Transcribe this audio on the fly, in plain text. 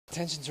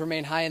Tensions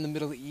remain high in the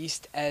Middle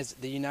East as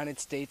the United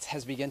States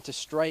has begun to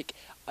strike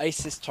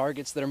ISIS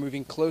targets that are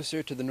moving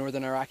closer to the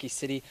northern Iraqi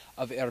city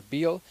of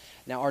Erbil.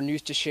 Now, our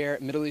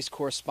News2share Middle East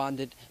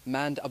correspondent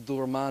Mand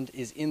Abdulrahman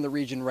is in the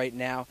region right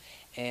now,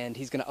 and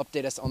he's going to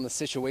update us on the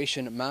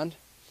situation. Mand?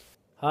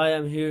 Hi,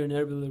 I'm here in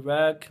Erbil,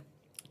 Iraq,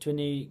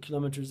 20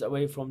 kilometers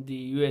away from the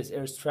U.S.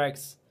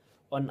 airstrikes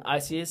on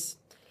ISIS.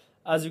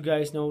 As you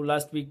guys know,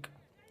 last week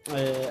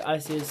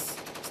ISIS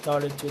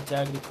started to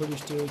attack the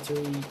Kurdish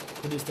territory,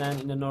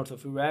 Kurdistan, in the north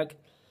of Iraq.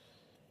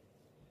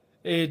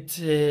 It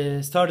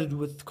started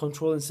with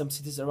controlling some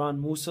cities around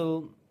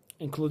Mosul,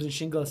 including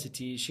Shingal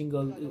city.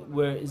 Shingal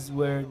is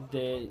where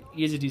the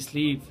Yazidis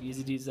live.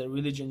 Yazidis are a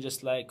religion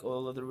just like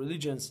all other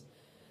religions.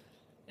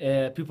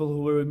 People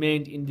who were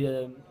remained in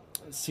the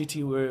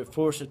city were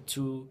forced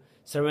to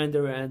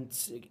surrender and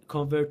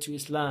convert to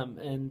Islam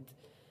and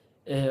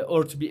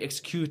or to be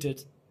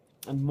executed.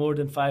 And more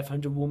than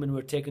 500 women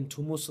were taken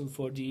to Mosul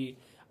for the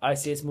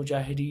ISIS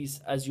Mujahideen.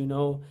 As you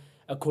know,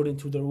 according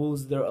to the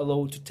rules, they're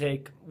allowed to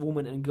take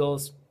women and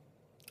girls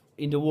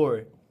in the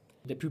war.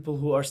 The people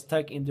who are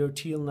stuck in their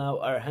till now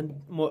are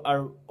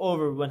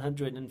over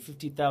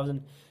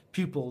 150,000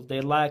 people. They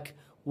lack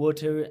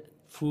water,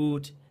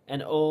 food,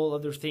 and all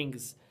other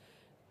things.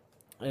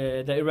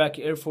 The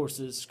Iraqi air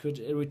forces could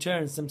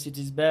return some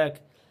cities back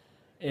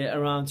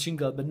around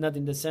Shingal, but not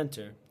in the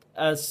center.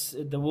 As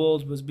the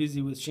world was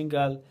busy with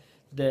Shingal,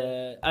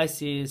 the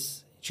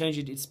ISIS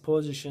changed its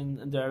position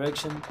and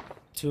direction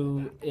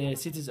to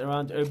cities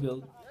around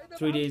Erbil.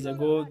 3 days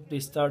ago, they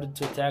started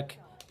to attack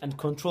and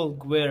control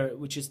Gwer,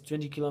 which is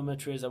 20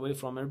 kilometers away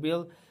from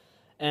Erbil,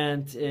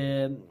 and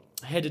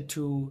headed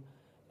to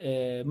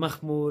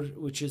Mahmur,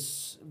 which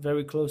is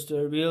very close to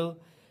Erbil.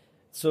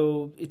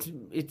 So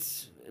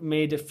it's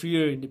made a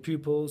fear in the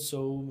people.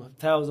 So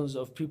thousands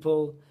of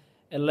people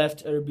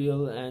left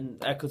Erbil,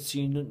 and I could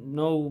see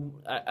no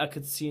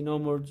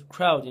more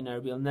crowd in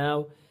Erbil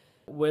now.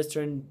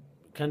 Western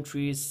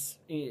countries,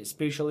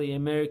 especially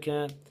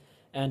America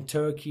and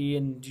Turkey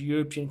and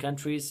European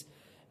countries,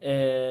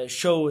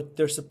 showed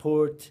their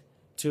support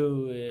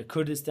to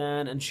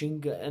Kurdistan and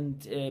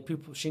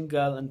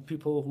Shingal and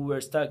people who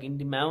were stuck in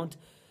the mount,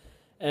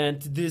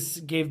 and this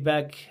gave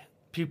back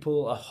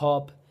people a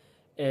hope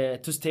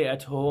to stay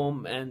at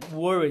home and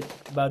worried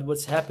about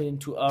what's happening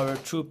to our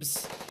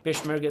troops,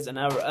 Peshmergas, and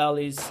our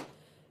allies,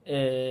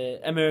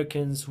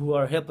 Americans who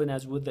are helping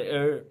us with the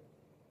air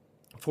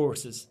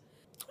forces.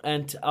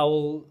 And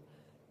I'll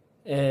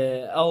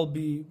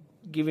be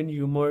giving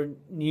you more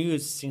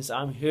news since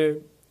I'm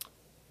here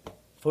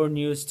for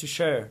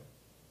News2share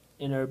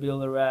in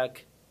Erbil,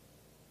 Iraq.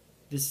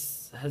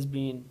 This has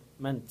been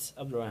Mand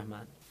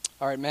Abdulrahman.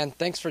 All right, man,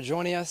 thanks for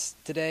joining us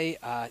today.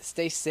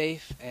 Stay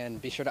safe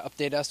and be sure to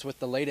update us with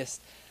the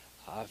latest.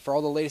 For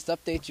all the latest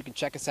updates, you can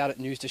check us out at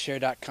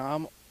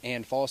news2share.com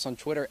and follow us on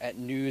Twitter at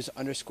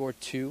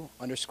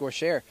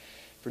news_2_share.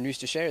 For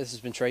News2share, this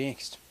has been Trey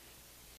Yingst.